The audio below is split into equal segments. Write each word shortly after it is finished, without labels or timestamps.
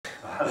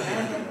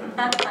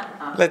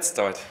Let's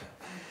start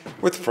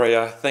with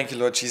prayer. Thank you,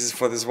 Lord Jesus,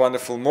 for this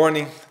wonderful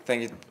morning.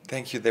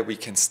 Thank you that we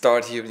can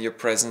start here in your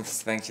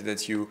presence. Thank you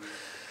that you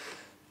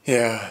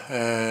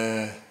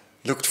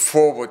looked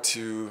forward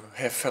to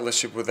have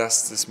fellowship with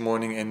us this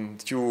morning,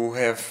 and you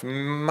have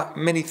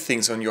many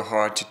things on your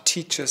heart to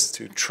teach us,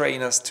 to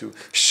train us, to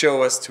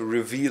show us, to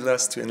reveal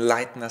us, to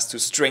enlighten us, to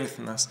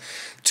strengthen us,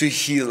 to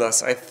heal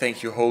us. I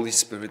thank you, Holy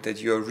Spirit,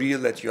 that you are real,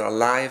 that you are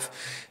alive,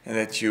 and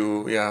that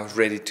you are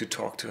ready to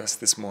talk to us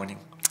this morning.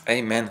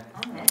 Amen.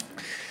 Amen.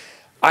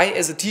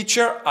 As a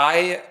teacher,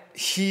 I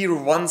hear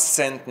one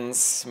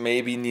sentence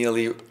maybe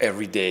nearly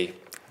every day.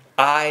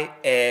 I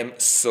am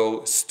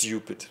so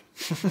stupid.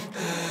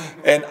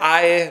 And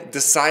I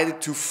decided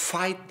to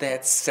fight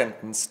that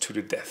sentence to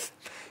the death.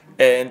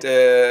 And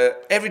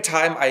every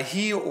time I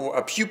hear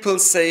a pupil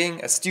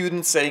saying, a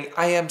student saying,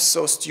 I am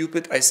so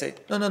stupid, I say,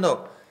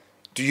 no.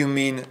 Do you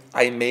mean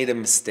I made a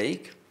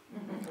mistake?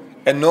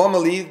 And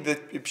normally the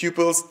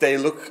pupils, they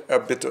look a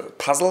bit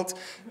puzzled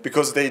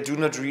because they do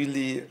not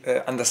really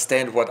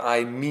understand what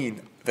I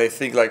mean. They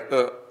think like,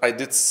 I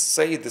did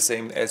say the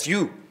same as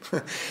you.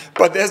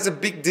 But there's a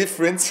big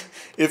difference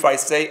if I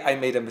say I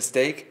made a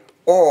mistake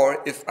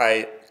or if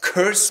I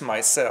curse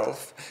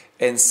myself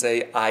and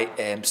say I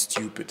am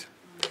stupid.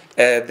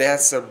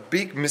 That's a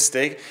big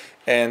mistake.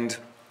 And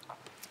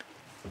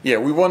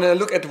we want to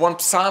look at one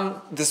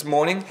psalm this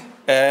morning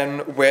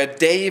where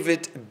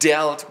David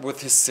dealt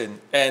with his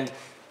sin. And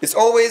it's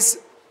always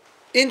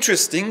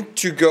interesting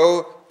to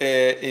go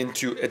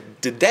into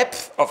the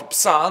depth of a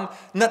psalm,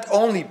 not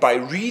only by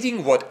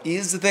reading what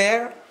is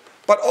there,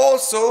 but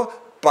also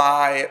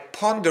by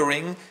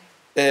pondering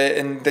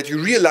and that you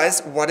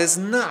realize what is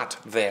not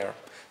there.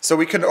 So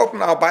we can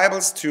open our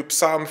Bibles to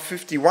Psalm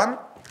 51,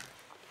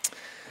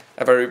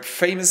 a very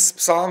famous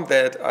psalm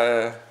that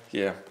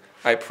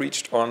I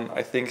preached on,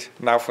 I think,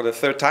 now for the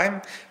third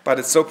time. But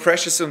it's so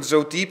precious and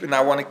so deep, and I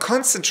want to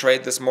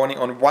concentrate this morning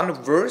on one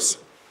verse.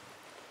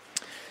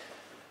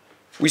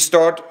 We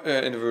start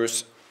in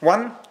verse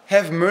 1.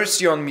 Have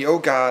mercy on me, O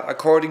God,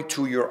 according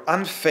to your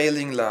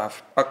unfailing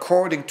love,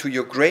 according to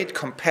your great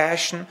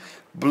compassion,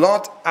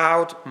 blot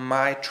out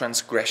my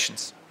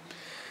transgressions.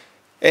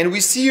 And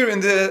we see here in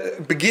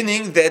the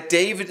beginning that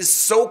David is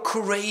so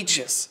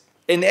courageous.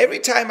 And every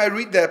time I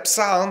read that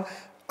psalm,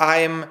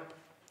 I'm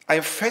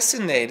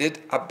fascinated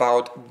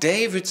about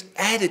David's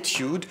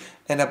attitude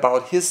and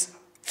about his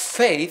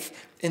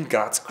faith in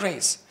God's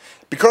grace.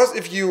 Because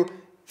if you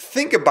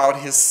think about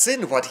his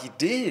sin, what he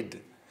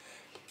did,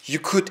 you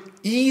could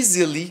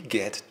easily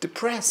get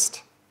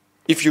depressed.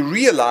 If you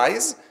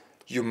realize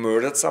you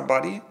murdered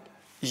somebody,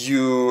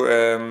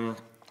 you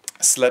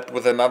slept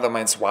with another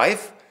man's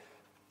wife,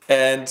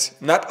 and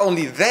not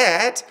only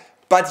that,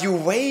 but you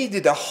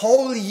waited a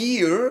whole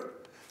year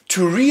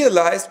to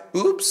realize,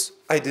 oops,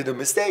 I did a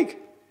mistake.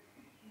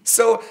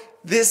 So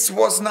this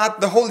was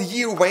not, the whole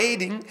year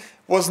waiting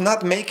was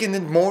not making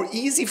it more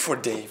easy for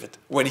David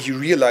when he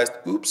realized,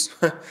 oops,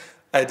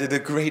 I did a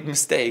great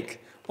mistake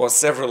or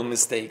several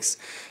mistakes.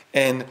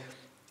 And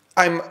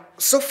I'm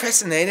so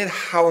fascinated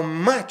how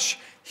much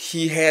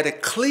he had a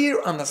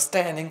clear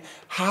understanding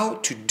how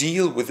to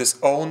deal with his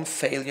own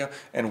failure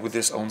and with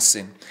his own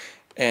sin.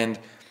 And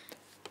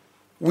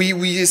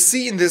we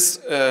see in this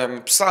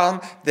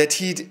psalm that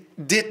he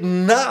did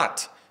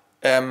not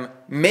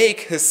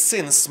make his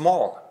sin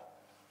small.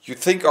 You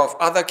think of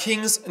other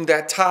kings in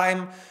that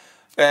time,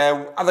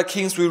 other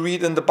kings we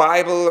read in the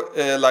Bible,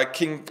 like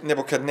King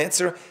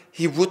Nebuchadnezzar,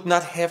 he would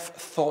not have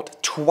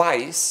thought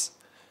twice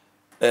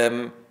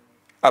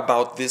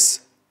about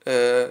this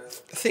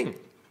thing.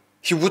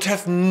 He would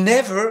have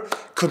never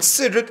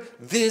considered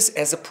this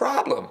as a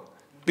problem.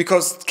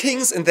 Because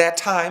kings in that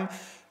time,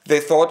 they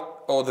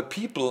thought, oh, the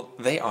people,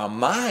 they are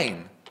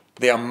mine.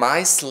 They are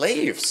my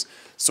slaves.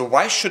 So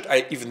why should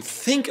I even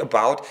think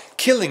about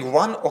killing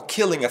one or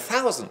killing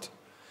 1,000?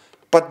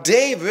 But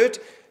David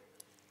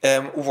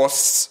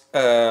was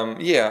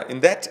in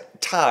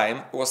that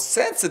time, was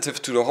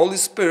sensitive to the Holy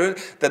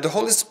Spirit, that the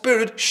Holy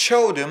Spirit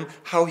showed him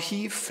how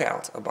he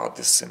felt about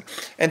this sin.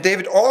 And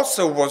David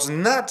also was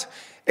not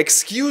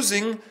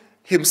excusing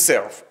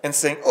himself and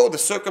saying, oh, the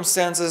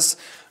circumstances,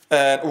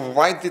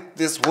 why did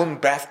this woman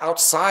bath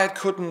outside?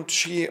 Couldn't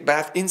she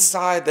bath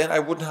inside? Then I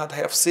would not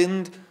have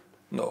sinned.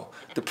 No,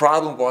 the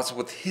problem was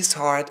with his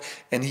heart,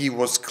 and he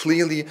was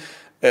clearly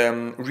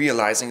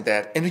realizing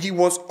that. And he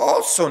was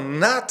also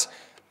not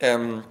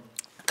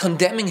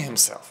condemning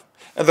himself.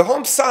 In the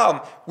whole psalm,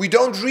 we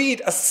don't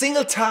read a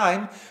single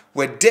time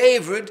where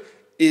David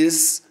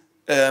is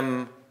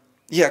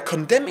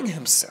condemning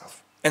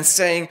himself and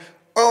saying,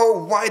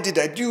 oh, why did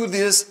I do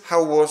this?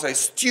 How was I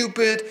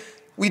stupid?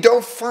 We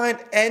don't find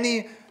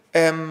any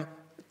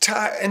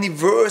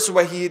verse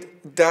where he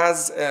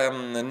does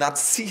not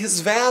see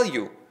his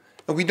value.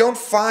 And we don't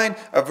find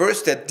a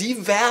verse that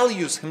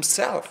devalues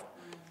himself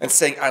and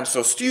saying, I'm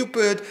so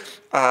stupid.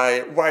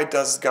 Why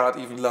does God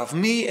even love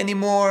me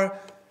anymore?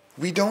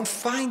 We don't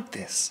find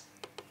this.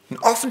 And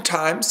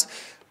oftentimes,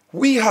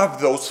 we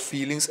have those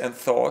feelings and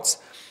thoughts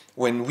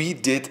when we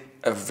did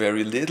a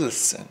very little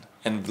sin.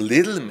 and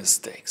little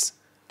mistakes.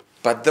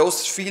 But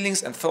those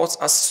feelings and thoughts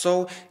are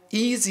so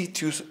easy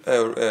to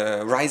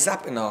rise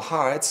up in our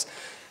hearts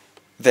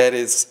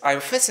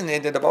I'm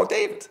fascinated about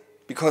David,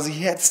 because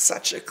he had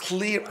such a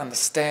clear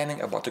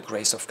understanding about the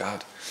grace of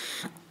God.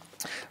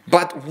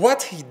 But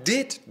what he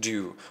did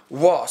do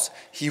was,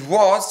 he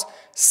was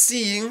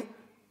seeing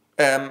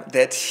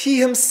that he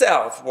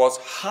himself was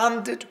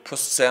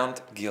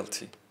 100%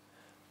 guilty.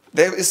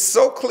 That is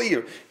so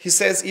clear. He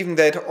says even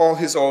that all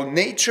his own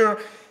nature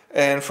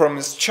and from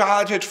his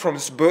childhood, from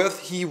his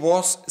birth, he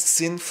was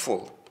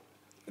sinful.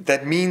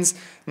 That means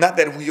not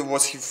that he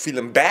was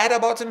feeling bad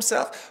about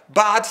himself,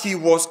 but he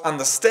was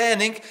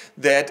understanding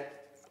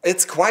that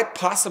it's quite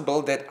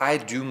possible that I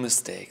do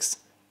mistakes.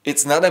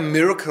 It's not a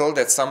miracle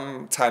that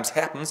sometimes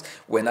happens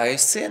when I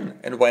sin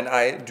and when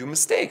I do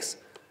mistakes.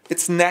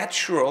 It's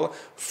natural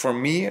for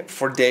me,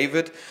 for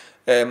David,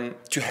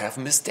 to have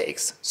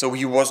mistakes. So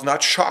he was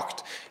not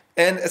shocked.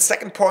 And a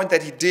second point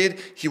that he did,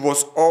 he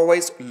was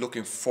always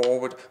looking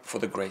forward for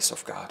the grace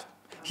of God.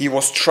 He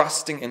was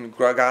trusting in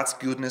God's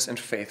goodness and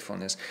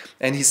faithfulness.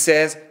 And he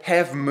says,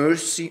 have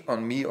mercy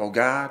on me, O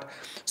God.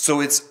 So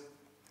it's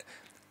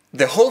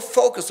the whole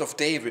focus of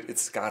David,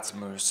 it's God's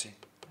mercy.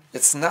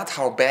 It's not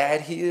how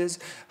bad he is,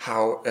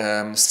 how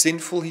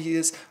sinful he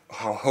is,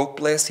 how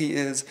hopeless he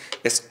is.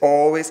 It's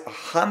always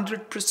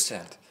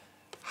 100%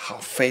 how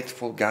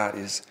faithful God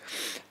is.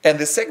 And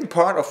the second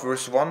part of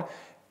verse 1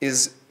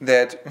 is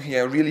that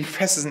really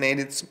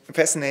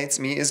fascinates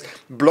me is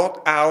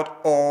blot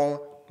out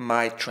all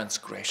my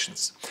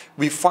transgressions.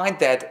 We find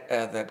that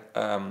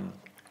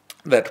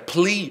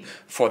plea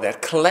for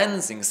that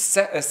cleansing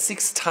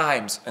 6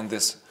 times in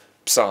this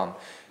psalm.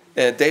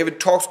 David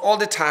talks all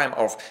the time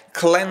of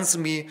cleanse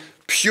me,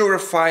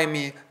 purify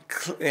me,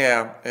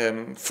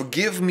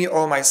 forgive me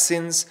all my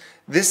sins.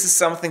 This is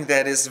something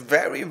that is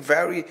very,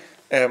 very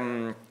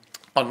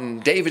on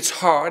David's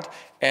heart.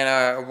 And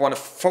I want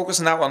to focus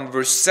now on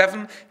verse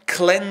 7.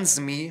 Cleanse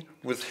me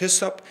with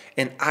hyssop,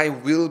 and I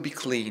will be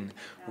clean.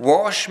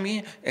 Wash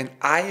me, and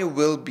I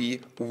will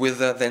be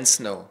whiter than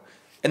snow.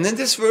 And in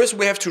this verse,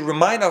 we have to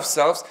remind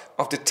ourselves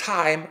of the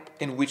time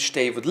in which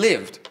David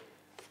lived.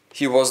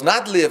 He was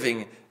not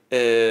living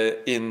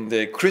in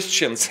the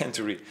Christian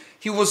century.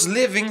 He was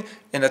living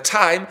in a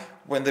time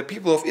when the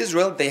people of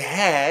Israel, they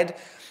had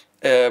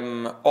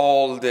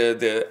all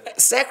the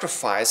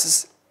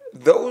sacrifices.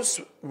 Those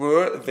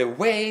were the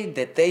way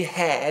that they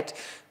had.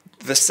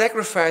 The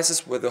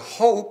sacrifices were the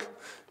hope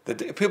that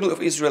the people of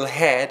Israel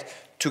had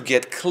to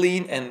get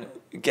clean and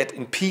get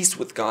in peace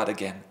with God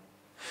again.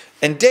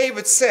 And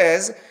David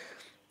says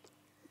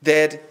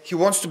that he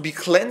wants to be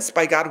cleansed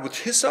by God with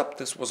hyssop.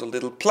 This was a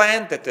little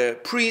plant that the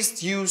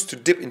priest used to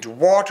dip into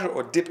water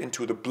or dip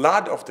into the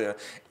blood of the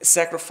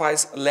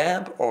sacrifice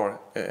lamb or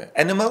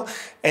animal,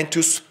 and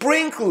to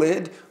sprinkle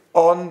it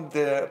on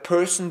the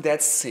person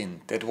that sinned,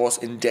 that was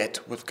in debt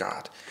with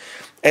God.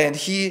 And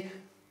he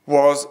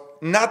was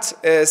not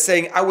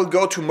saying, I will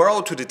go tomorrow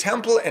to the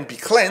temple and be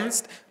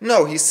cleansed.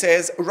 No, he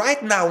says,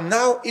 right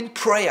now in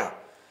prayer,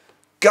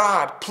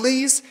 God,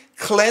 please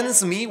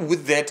cleanse me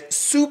with that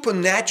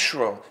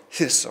supernatural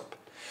hyssop.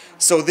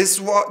 So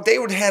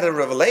David had a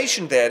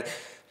revelation that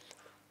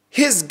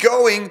his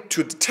going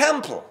to the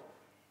temple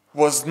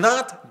was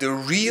not the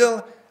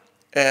real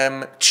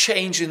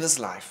change in his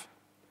life.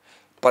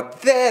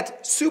 But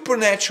that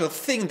supernatural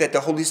thing that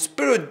the Holy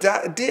Spirit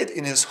did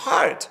in his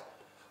heart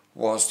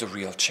was the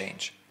real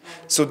change.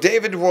 So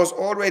David was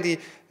already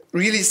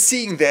really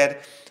seeing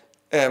that,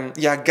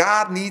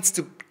 God needs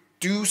to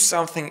do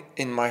something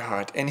in my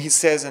heart. And he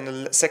says in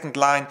the second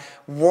line,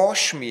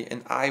 wash me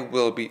and I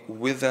will be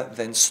whiter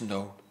than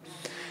snow.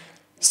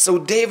 So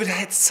David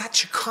had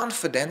such a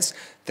confidence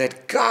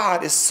that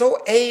God is so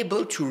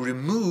able to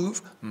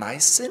remove my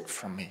sin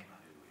from me.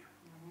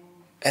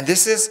 And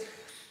this is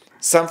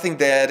something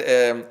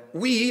that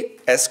we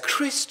as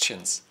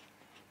Christians,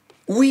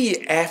 we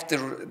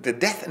after the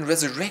death and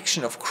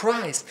resurrection of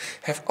Christ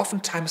have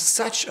oftentimes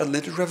such a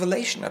little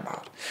revelation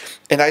about.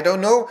 And I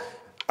don't know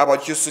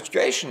about your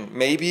situation.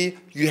 Maybe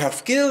you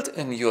have guilt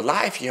in your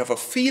life. You have a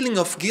feeling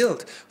of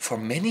guilt for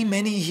many,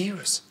 many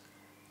years.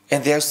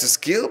 And there's this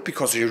guilt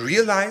because you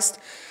realized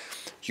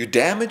you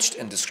damaged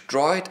and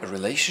destroyed a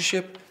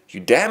relationship. You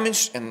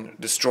damaged and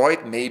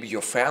destroyed maybe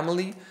your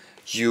family.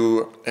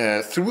 You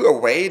threw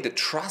away the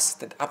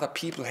trust that other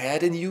people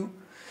had in you.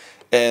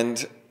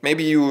 And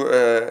maybe you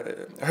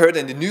heard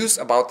in the news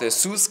about the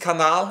Suez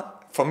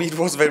Canal. For me it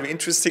was very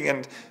interesting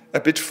and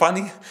a bit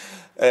funny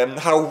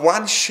how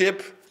one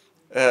ship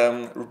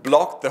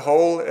blocked the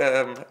whole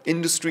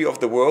industry of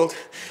the world.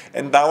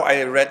 And now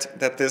I read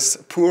that this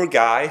poor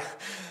guy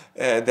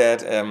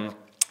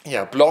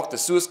blocked the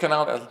Suez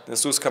Canal. The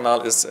Suez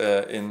Canal is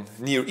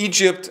near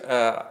Egypt,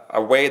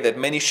 a way that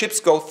many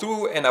ships go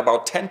through, and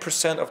about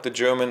 10% of the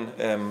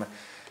German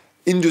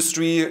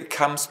industry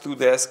comes through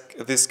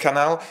this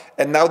canal.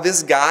 And now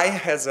this guy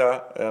has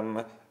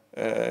the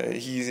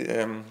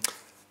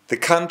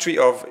country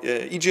of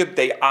Egypt,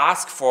 they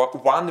asked for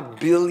 $1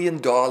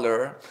 billion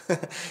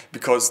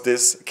because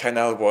this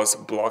canal was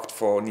blocked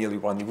for nearly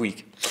 1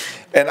 week.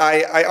 And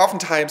I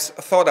oftentimes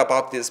thought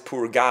about this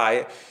poor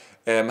guy,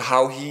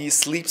 how he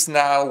sleeps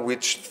now,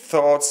 which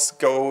thoughts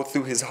go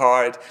through his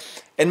heart.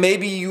 And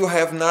maybe you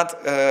have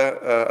not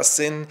a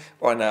sin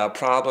or a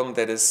problem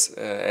that is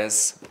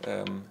as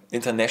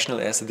international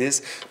as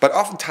this, but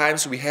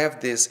oftentimes we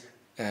have this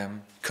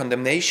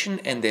condemnation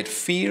and that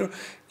fear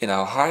in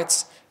our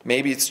hearts.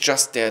 Maybe it's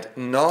just that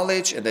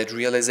knowledge and that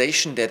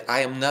realization that I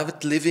am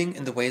not living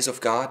in the ways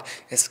of God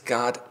as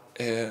God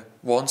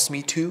wants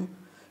me to.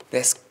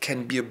 This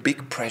can be a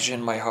big pressure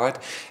in my heart.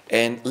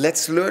 And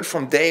let's learn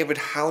from David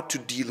how to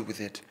deal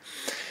with it.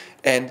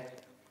 And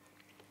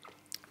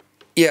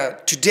yeah,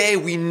 today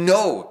we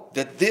know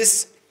that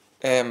this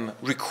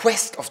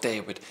request of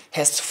David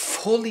has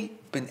fully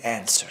been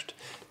answered.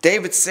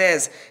 David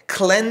says,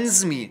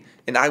 "Cleanse me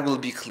and I will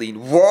be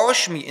clean.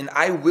 Wash me and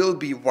I will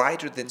be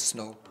whiter than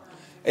snow."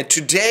 And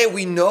today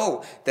we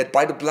know that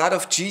by the blood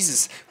of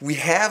Jesus we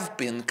have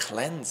been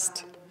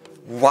cleansed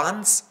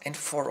once and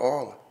for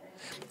all.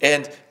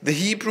 And the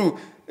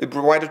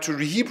writer to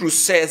the Hebrews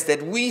says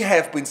that we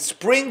have been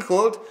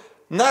sprinkled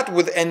not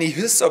with any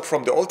hyssop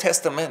from the Old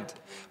Testament,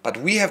 but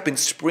we have been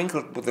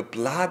sprinkled with the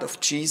blood of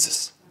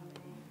Jesus.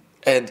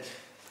 And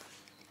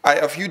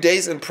a few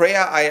days in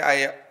prayer,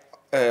 I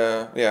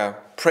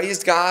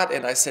praised God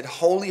and I said,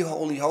 "Holy,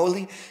 holy,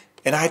 holy."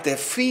 And I had that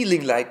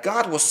feeling like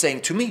God was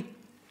saying to me,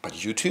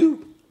 "But you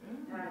too."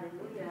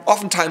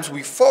 Oftentimes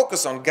we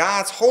focus on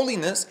God's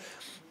holiness,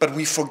 but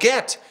we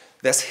forget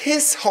that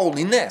His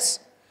holiness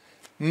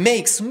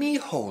makes me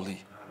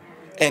holy.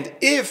 And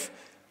if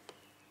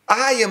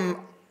I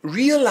am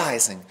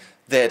realizing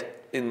that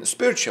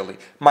spiritually,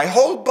 my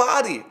whole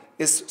body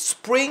is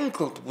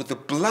sprinkled with the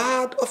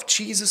blood of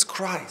Jesus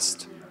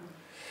Christ,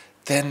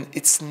 then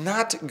it's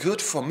not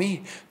good for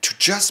me to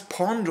just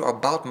ponder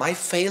about my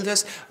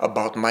failures,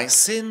 about my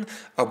sin,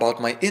 about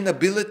my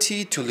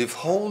inability to live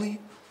holy.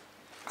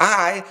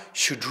 I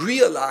should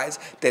realize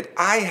that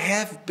I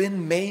have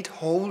been made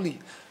holy,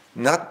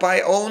 not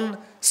by own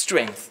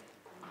strength,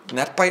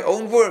 not by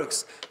own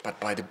works, but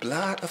by the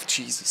blood of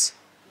Jesus.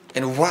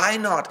 And why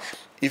not,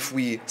 if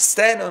we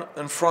stand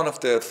in front of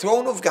the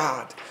throne of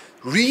God,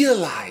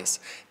 realize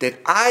that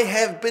I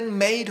have been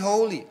made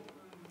holy.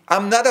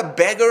 I'm not a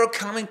beggar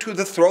coming to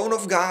the throne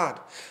of God.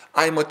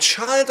 I'm a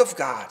child of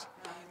God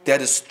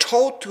that is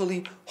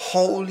totally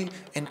holy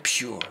and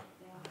pure.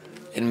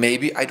 And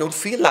maybe I don't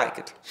feel like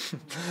it.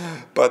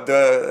 But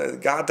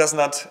God does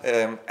not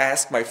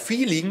ask my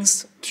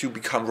feelings to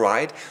become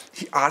right.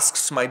 He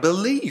asks my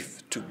belief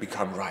to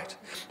become right.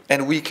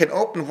 And we can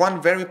open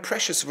one very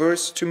precious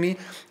verse to me.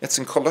 It's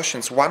in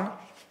Colossians 1,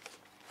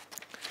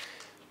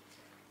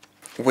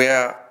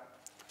 where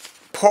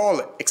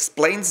Paul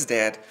explains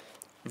that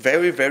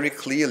very, very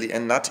clearly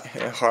and not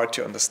hard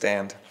to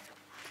understand.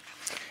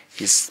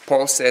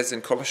 Paul says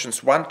in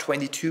Colossians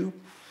 1:22,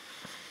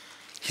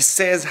 he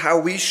says how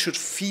we should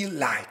feel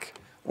like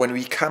when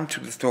we come to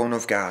the throne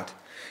of God.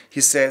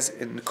 He says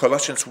in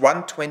Colossians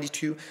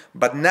 1:22,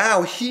 "But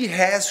now He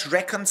has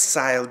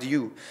reconciled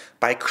you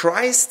by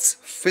Christ's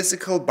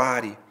physical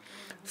body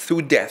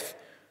through death."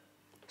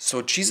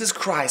 So Jesus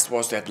Christ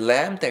was that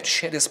lamb that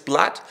shed His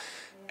blood,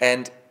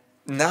 and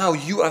now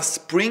you are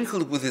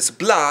sprinkled with His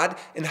blood.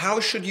 And how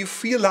should you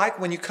feel like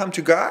when you come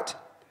to God?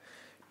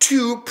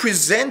 To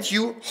present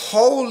you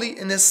holy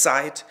in His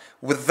sight,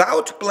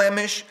 without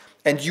blemish,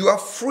 and you are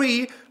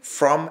free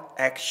from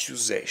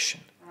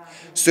accusation.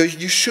 So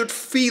you should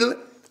feel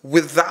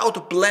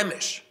without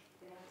blemish.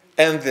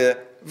 And the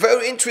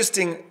very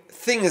interesting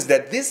thing is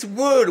that this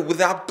word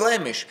without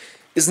blemish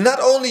is not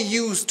only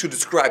used to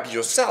describe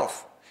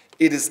yourself,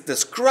 it is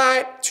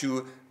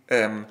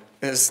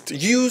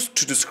used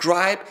to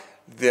describe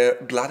the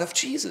blood of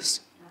Jesus.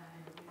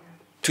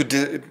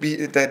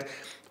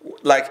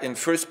 Like in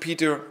 1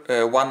 Peter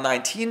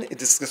 1:19,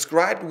 it is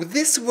described with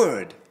this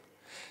word,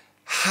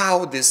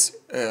 how this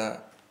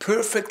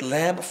perfect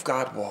Lamb of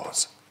God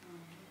was.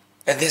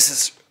 And this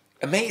is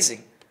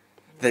amazing,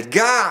 that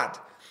God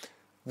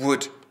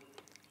would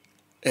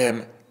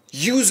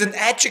use an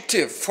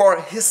adjective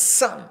for His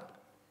Son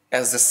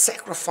as the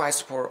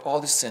sacrifice for all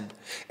the sin.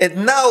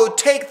 And now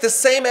take the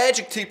same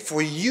adjective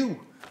for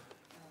you.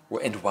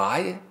 And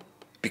why?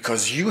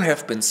 Because you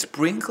have been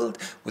sprinkled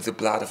with the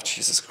blood of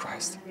Jesus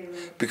Christ.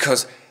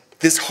 Because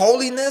this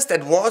holiness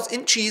that was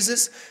in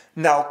Jesus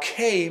now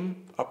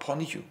came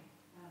upon you.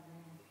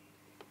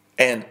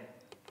 And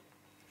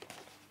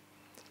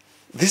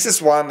this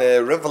is one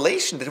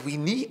revelation that we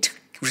need to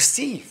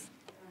receive.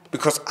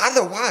 Because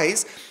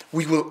otherwise,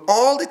 we will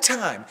all the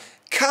time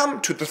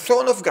come to the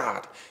throne of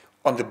God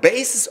on the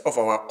basis of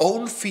our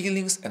own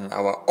feelings and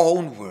our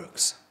own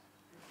works.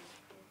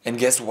 And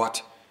guess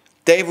what?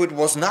 David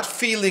was not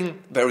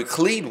feeling very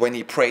clean when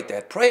he prayed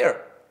that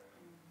prayer.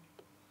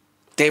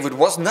 David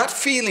was not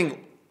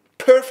feeling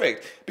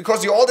perfect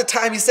because all the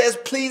time he says,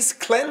 "Please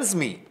cleanse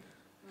me."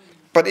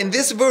 But in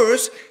this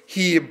verse,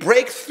 he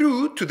breaks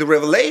through to the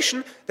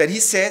revelation that he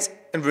says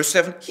in verse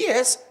 7,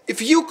 "Yes,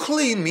 if you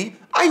clean me,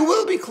 I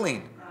will be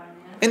clean.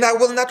 And I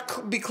will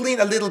not be clean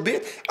a little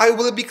bit. I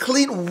will be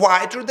clean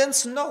whiter than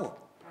snow."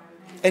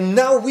 And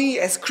now we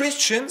as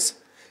Christians,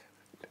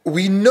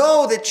 we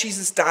know that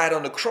Jesus died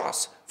on the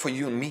cross for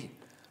you and me.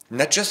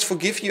 Not just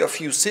forgive you a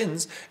few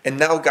sins, and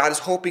now God is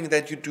hoping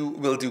that you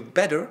will do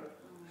better.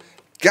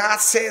 God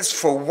says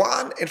for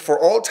one and for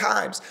all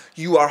times,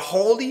 you are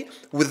holy,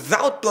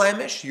 without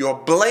blemish, you are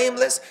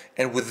blameless,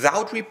 and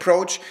without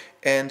reproach,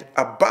 and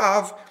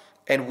above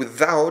and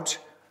without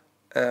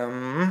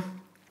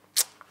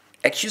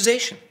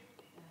accusation.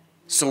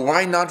 So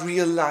why not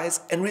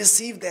realize and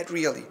receive that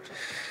really?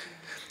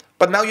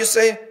 But now you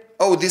say,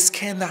 oh, this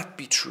cannot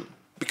be true.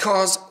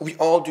 Because we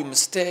all do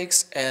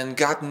mistakes and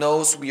God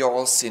knows we are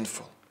all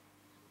sinful.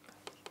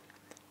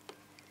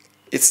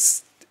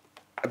 It's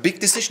a big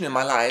decision in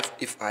my life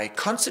if I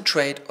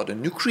concentrate on the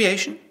new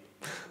creation,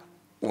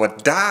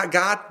 what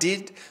God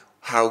did,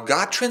 how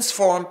God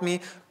transformed me,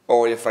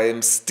 or if I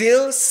am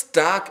still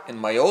stuck in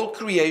my old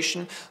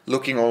creation,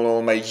 looking on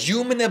all my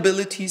human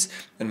abilities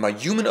and my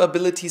human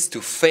abilities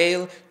to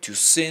fail, to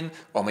sin,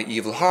 or my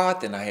evil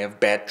heart, and I have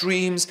bad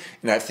dreams,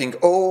 and I think,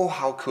 oh,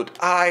 how could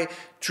I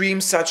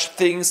dream such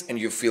things, and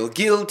you feel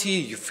guilty,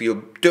 you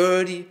feel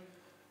dirty.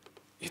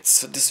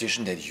 It's a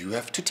decision that you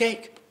have to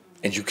take,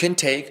 and you can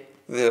take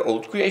the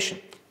old creation.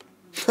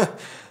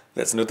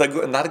 That's not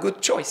a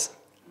good choice.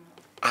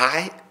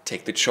 I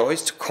take the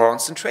choice to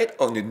concentrate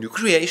on the new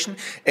creation,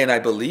 and I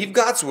believe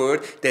God's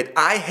word that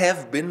I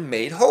have been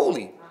made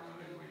holy,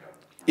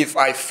 if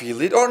I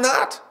feel it or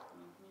not.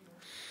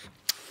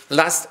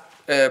 Last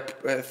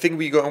thing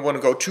we want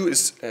to go to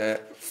is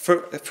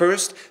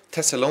 1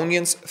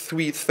 Thessalonians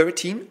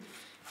 3:13,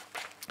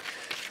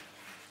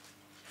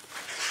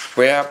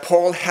 where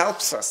Paul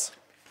helps us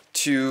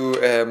to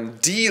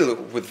deal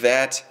with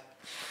that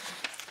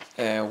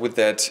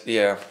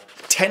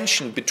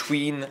tension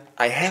between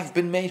I have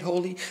been made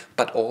holy,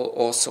 but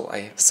also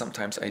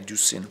sometimes I do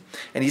sin.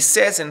 And he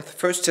says in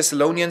 1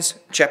 Thessalonians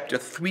chapter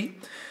 3,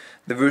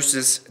 the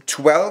verses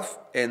 12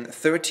 and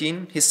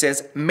 13, he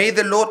says, "May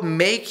the Lord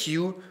make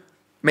your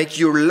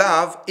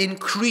love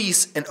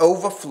increase and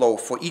overflow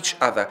for each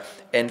other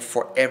and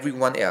for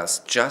everyone else,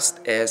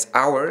 just as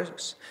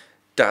ours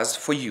does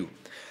for you."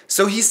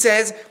 So he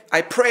says,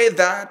 I pray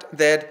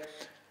that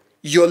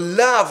your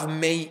love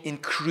may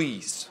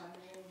increase.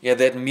 Yeah,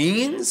 that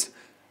means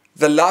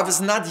the love is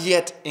not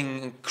yet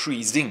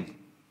increasing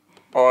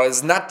or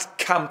has not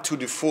come to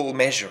the full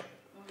measure.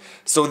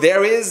 So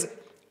there is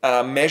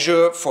a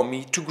measure for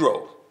me to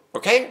grow.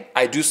 Okay?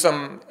 I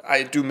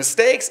do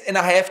mistakes and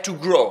I have to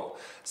grow.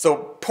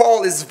 So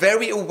Paul is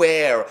very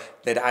aware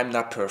that I'm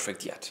not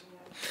perfect yet.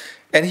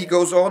 And he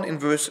goes on in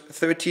verse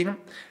 13,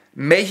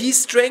 "May he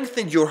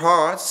strengthen your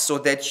hearts so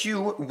that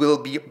you will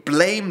be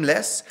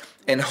blameless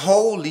and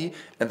holy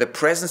in the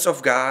presence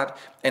of God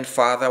and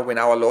Father when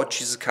our Lord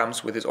Jesus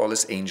comes with all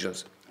his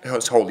angels,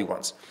 his holy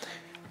ones."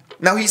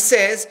 Now he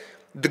says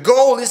the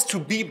goal is to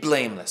be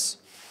blameless.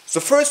 So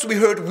first we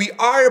heard we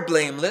are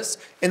blameless,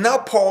 and now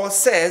Paul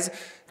says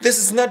this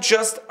is not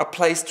just a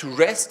place to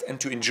rest and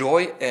to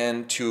enjoy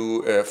and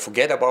to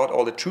forget about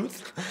all the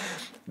truth.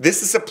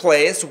 This is a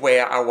place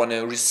where I want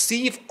to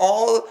receive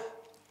all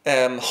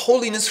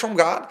holiness from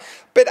God,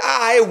 but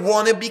I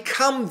want to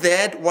become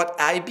what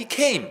I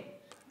became.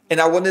 And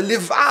I want to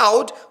live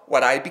out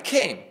what I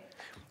became.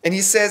 And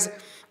he says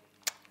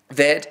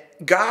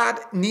that God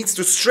needs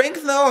to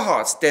strengthen our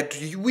hearts, that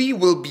we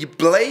will be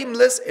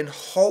blameless and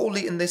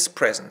holy in His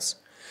presence.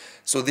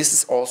 So this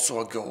is also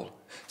a goal.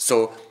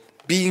 So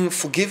being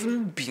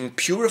forgiven, being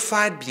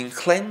purified, being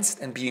cleansed,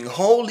 and being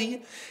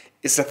holy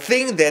is a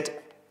thing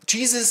that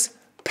Jesus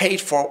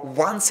paid for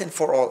once and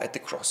for all at the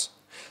cross.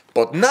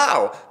 But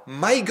now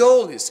my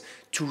goal is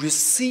to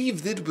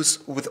receive it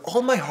with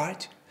all my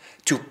heart,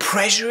 to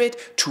treasure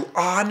it, to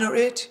honor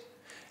it,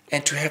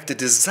 and to have the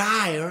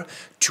desire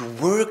to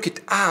work it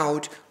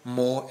out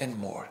more and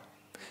more.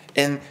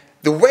 And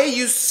the way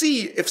you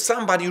see if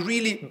somebody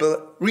really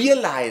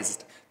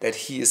realized that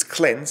he is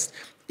cleansed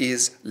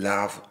is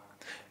love.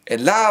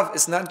 And love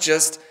is not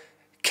just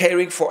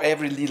caring for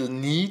every little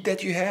need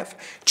that you have.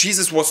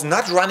 Jesus was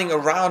not running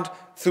around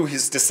through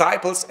his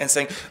disciples and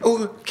saying,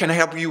 "Oh, can I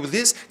help you with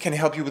this? Can I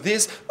help you with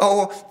this?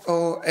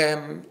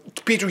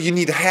 Peter, you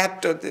need a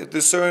hat.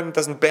 The sun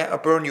doesn't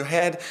burn your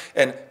head."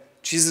 And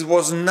Jesus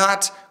was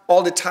not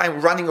all the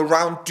time running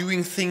around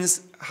doing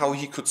things how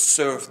he could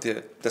serve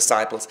the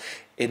disciples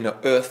in an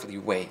earthly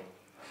way.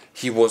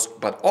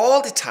 But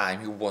all the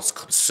time he was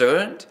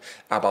concerned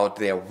about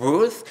their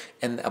worth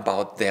and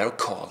about their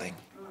calling.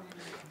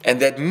 And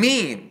that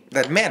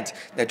meant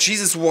that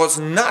Jesus was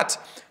not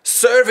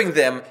serving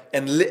them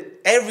in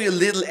every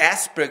little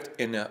aspect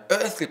in an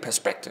earthly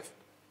perspective.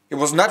 He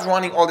was not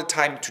running all the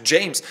time to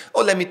James,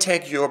 "Oh, let me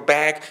take your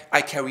bag,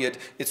 I carry it,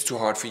 it's too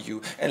hard for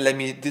you, and let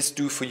me this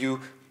do for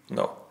you."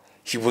 No,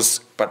 he was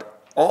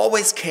but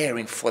always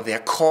caring for their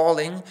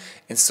calling,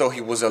 and so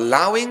he was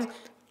allowing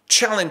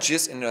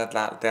challenges in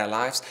their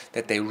lives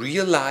that they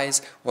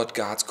realize what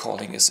God's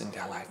calling is in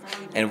their life.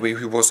 And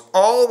he was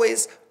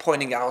always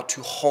pointing out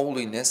to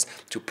holiness,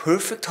 to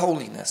perfect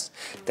holiness,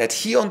 that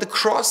he on the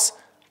cross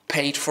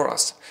paid for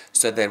us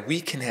so that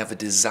we can have a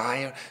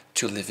desire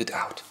to live it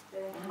out.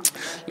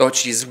 Lord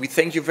Jesus, we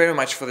thank you very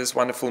much for this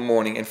wonderful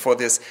morning and for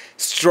these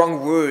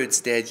strong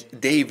words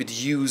that David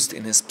used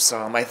in his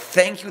psalm. I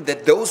thank you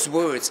that those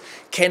words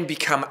can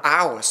become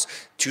ours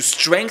to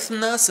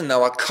strengthen us in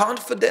our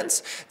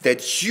confidence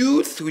that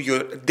you, through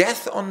your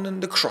death on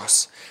the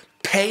cross,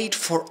 paid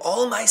for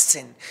all my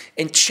sin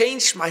and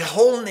changed my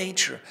whole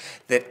nature,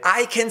 that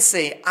I can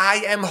say,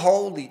 I am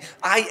holy,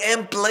 I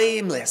am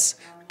blameless,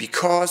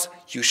 because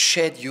you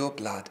shed your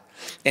blood.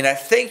 And I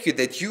thank you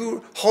that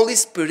your Holy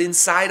Spirit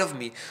inside of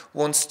me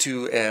wants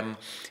to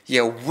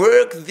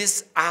work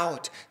this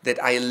out,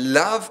 that I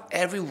love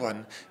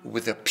everyone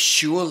with a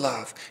pure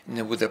love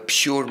and with a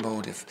pure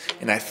motive.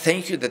 And I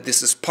thank you that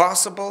this is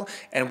possible,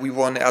 and we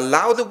want to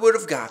allow the Word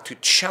of God to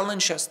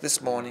challenge us this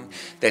morning,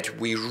 that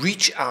we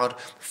reach out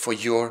for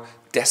your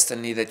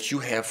destiny that you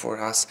have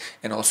for us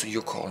and also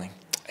your calling.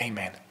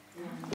 Amen.